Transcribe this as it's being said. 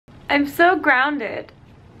I'm so grounded.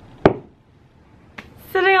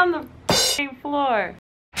 Sitting on the floor.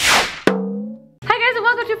 Hi guys and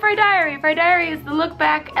welcome to Fry Diary. Fry Diary is the look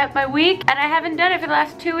back at my week, and I haven't done it for the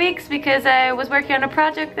last 2 weeks because I was working on a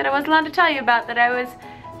project that I wasn't allowed to tell you about that I was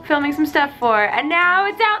filming some stuff for, and now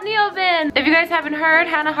it's out in the oven. If you guys haven't heard,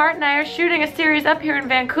 Hannah Hart and I are shooting a series up here in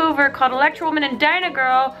Vancouver called Electra and Dyna,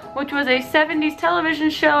 which was a 70s television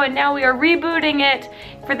show, and now we are rebooting it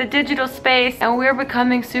for the digital space, and we're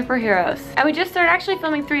becoming superheroes. And we just started actually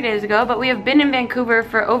filming 3 days ago, but we have been in Vancouver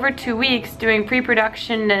for over 2 weeks doing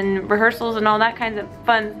pre-production and rehearsals and all that kinds of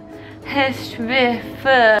fun.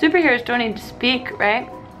 Superheroes don't need to speak, right?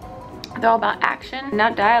 They're all about action,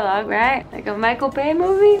 not dialogue, right? Like a Michael Bay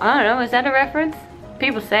movie? I don't know, is that a reference?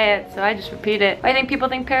 People say it, so I just repeat it. I think people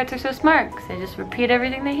think parrots are so smart, because they just repeat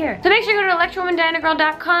everything they hear. So make sure you go to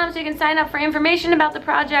electrawomandyna.com so you can sign up for information about the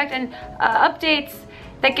project and updates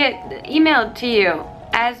that get emailed to you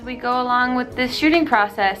as we go along with this shooting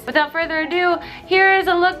process. Without further ado, here is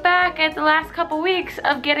a look back at the last couple weeks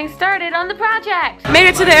of getting started on the project. Made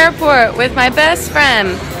it to the airport with my best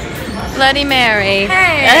friend, Bloody Mary.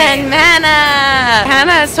 Hey. And Hannah.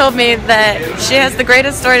 Hannah has told me that she has the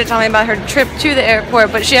greatest story to tell me about her trip to the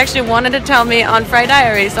airport, but she actually wanted to tell me on Fry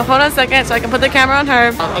Diary. So hold on a second so I can put the camera on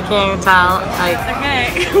her. I can't even tell. Okay.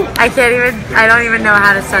 I don't even know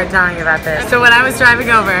how to start telling you about this. So when I was driving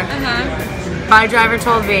over, my driver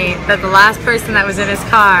told me that the last person that was in his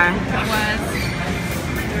car was...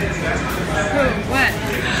 Who? What?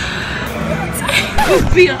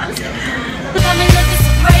 Be honest.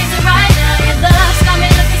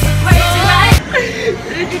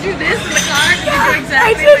 Did you do this in the car? Yeah, you do exactly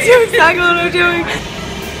I did do exactly what I'm doing.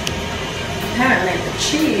 Apparently the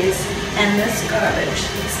cheese and this garbage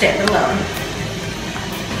stand alone.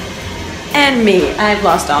 And me, I've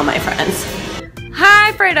lost all my friends.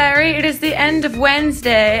 Hi Fry Diary, it is the end of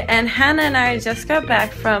Wednesday and Hannah and I just got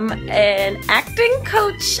back from an acting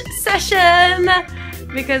coach session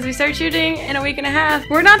because we start shooting in a week and a half.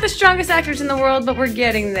 We're not the strongest actors in the world, but we're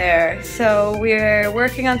getting there. So we're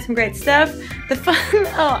working on some great stuff. The fun,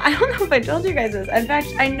 oh, I don't know if I told you guys this. In fact,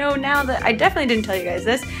 I know now that I definitely didn't tell you guys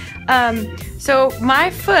this. So my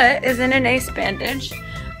foot is in an ace bandage.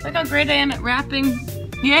 Look how great I am at wrapping.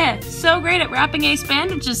 Yeah, so great at wrapping ace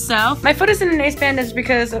bandages, so. My foot is in an ace bandage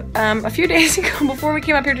because a few days ago, before we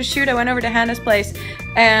came up here to shoot, I went over to Hannah's place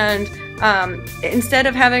and instead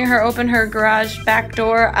of having her open her garage back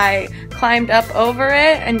door, I climbed up over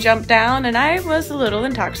it and jumped down, and I was a little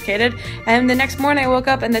intoxicated. And the next morning I woke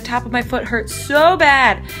up and the top of my foot hurt so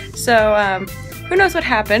bad. So who knows what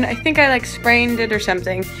happened? I think I like sprained it or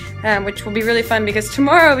something, which will be really fun because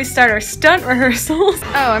tomorrow we start our stunt rehearsals.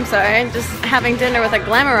 Oh, I'm sorry, I'm just having dinner with a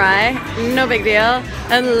glamour eye. No big deal.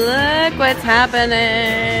 And look what's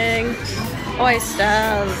happening.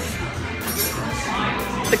 Oysters.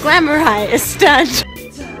 The glamour eye is stunned.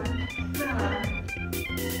 And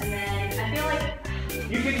then I feel like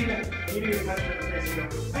you can even touch it with the face and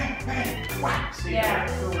go bang, bang, whack. So you can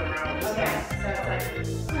move it around. okay, so it's like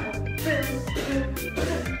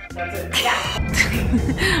That's it.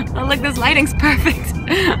 yeah. Oh look, this lighting's perfect.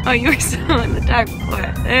 Oh, you were so in the dark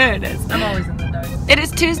before. There it is. I'm always in the dark. It is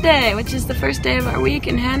Tuesday, which is the first day of our week,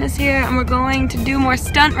 and Hannah's here, and we're going to do more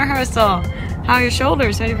stunt rehearsal. How are your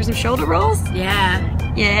shoulders? Ready for some shoulder rolls? Yeah.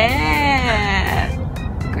 Yeah!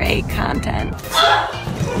 Great content.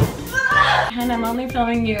 Hannah, I'm only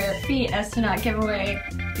filming your feet as to not give away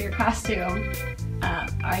your costume.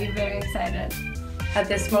 Are you very excited? At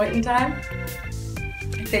this point in time,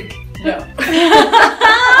 I think no.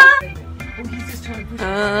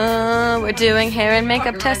 We're doing hair and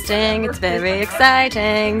makeup testing. It's very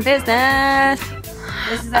exciting business.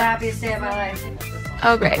 This is the happiest day of my life.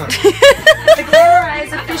 Oh, great. The glamour eye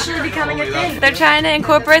is officially becoming a thing. They're trying to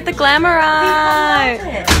incorporate the glamour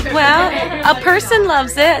eye. Well, a person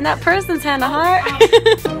loves it, and that person's Hannah Hart.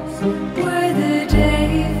 Where the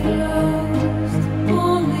day flows,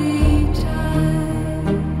 only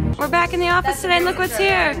time. We're back in the office today, and look what's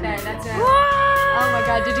here. That's it. Whoa! Oh my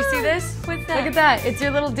god, did you see this? What's that? Look at that. It's your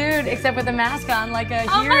little dude except with a mask on like a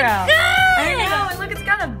hero. Oh my god! I know, and look, it's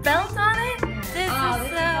got a belt on it. This is so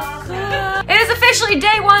cool. It is officially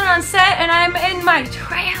day 1 on set, and I'm in my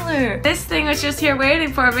trailer. This thing was just here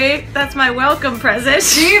waiting for me. That's my welcome present.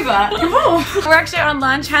 Diva. We're actually on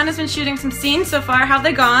lunch. Hannah's been shooting some scenes so far. How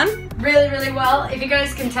they gone? Really, really well. If you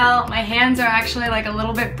guys can tell, my hands are actually like a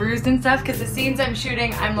little bit bruised and stuff because the scenes I'm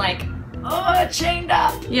shooting, I'm like, oh, chained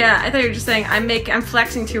up. Yeah, I thought you were just saying I'm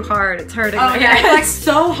flexing too hard. It's hurting Oh my yeah, I hands. flexed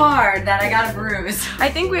so hard that I got a bruise. I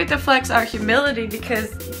think we have to flex our humility because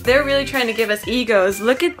they're really trying to give us egos.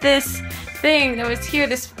 Look at this thing that was here.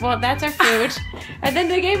 Well, that's our food. And then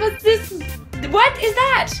they gave us this. What is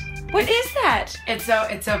that? What is that? It's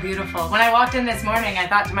so beautiful. When I walked in this morning, I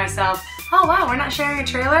thought to myself, oh wow, we're not sharing a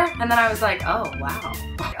trailer? And then I was like, oh wow.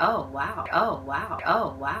 Oh wow. Oh wow.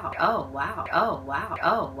 Oh wow. Oh wow. Oh wow.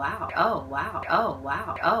 Oh wow. Oh wow. Oh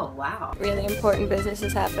wow. Oh wow. Really important business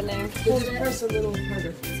is happening.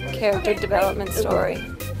 Character development story.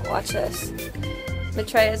 Watch this.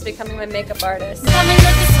 Maitreya is becoming my makeup artist.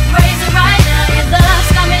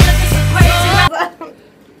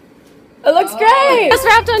 It looks great! Just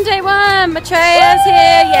wrapped on day one. Maitreya's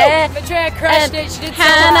here, yeah. Maitreya crushed it. She did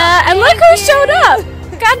Hannah. And look who showed up!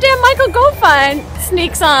 Goddamn Michael Goldfine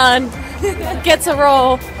sneaks on. Gets a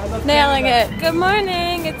role. Nailing it. Good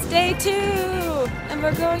morning, it's day 2. And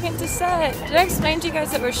we're going into set. Did I explain to you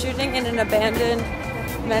guys that we're shooting in an abandoned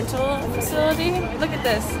mental facility? Look at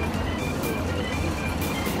this.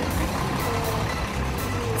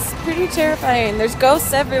 It's pretty terrifying. There's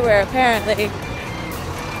ghosts everywhere, apparently.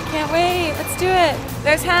 Can't wait. Let's do it.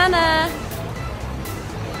 There's Hannah.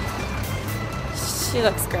 She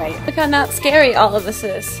looks great. Look how not scary all of this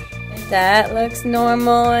is. That looks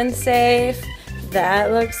normal and safe.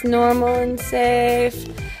 That looks normal and safe.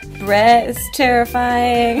 Brett is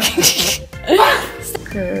terrifying.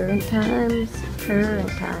 Current times, current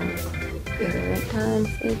times, current times,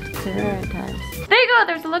 it's current times. There you go,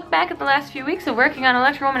 there's a look back at the last few weeks of working on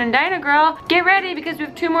Electra Woman and Dyna Girl. Get ready because we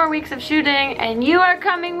have 2 more weeks of shooting and you are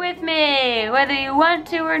coming with me, whether you want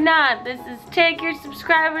to or not. This is Take Your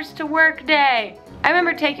Subscribers to Work Day. I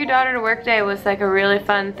remember Take Your Daughter to Work Day was like a really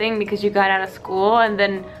fun thing because you got out of school, and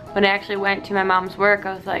then when I actually went to my mom's work,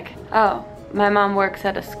 I was like, oh, my mom works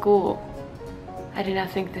at a school. I did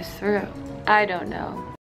not think this through. I don't know.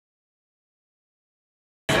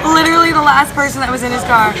 Literally the last person that was in his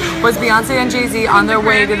car was Beyonce and Jay-Z on their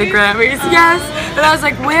way to the Grammys. Yes. And I was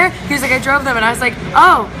like, where? He was like, I drove them. And I was like,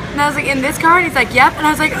 oh. And I was like, in this car? And he's like, yep. And I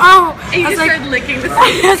was like, oh. He I was just like, started licking the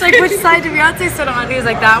seat. I was like, which side did Beyonce sit on? And he was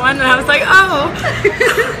like, that one. And I was like, oh.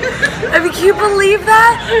 I mean, can you believe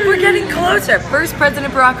that? We're getting closer. First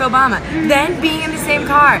President Barack Obama. Then being in the same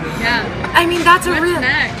car. Yeah. I mean, that's a real...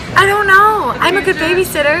 next? I don't know. I'm a good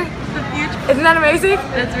babysitter. Isn't that amazing?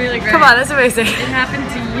 That's really great. Come on, that's amazing. It happened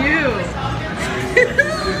to you.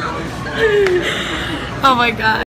 Oh my god.